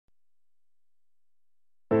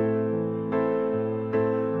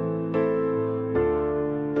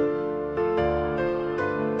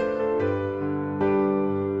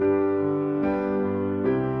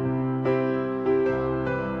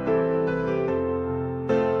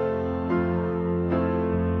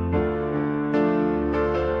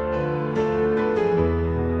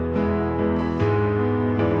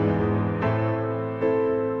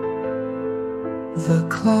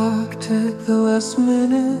tick the last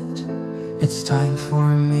minute, it's time for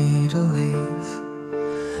me to leave.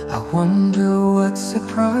 I wonder what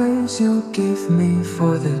surprise you'll give me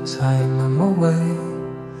for the time I'm away.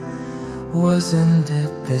 Wasn't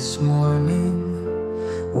it this morning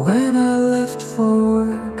when I left for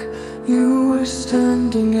work? You were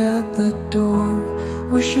standing at the door,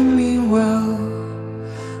 wishing me well.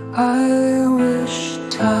 I wish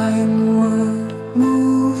time would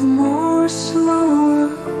move more slower,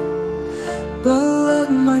 but let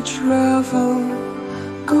my travel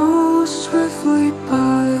go swiftly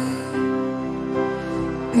by.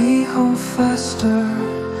 Be home faster,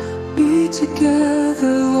 be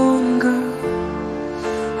together longer.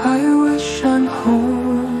 I wish I'm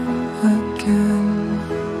home again.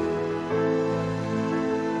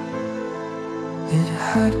 It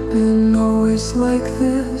had been always like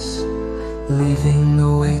this, leaving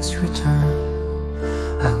no waits return.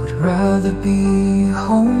 I would rather be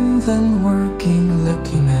home than working,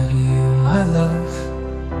 looking at you, my love.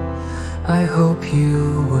 I hope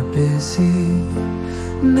you were busy,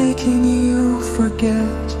 making you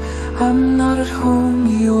forget I'm not at home,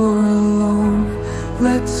 you're alone.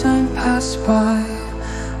 Let time pass by.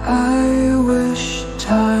 I wish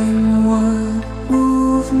time would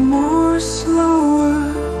move more slower.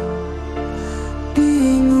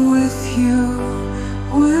 Being with you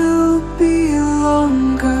will be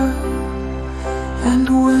longer, and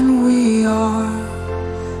when we are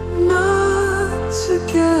not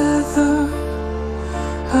together,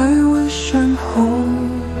 I wish I'm home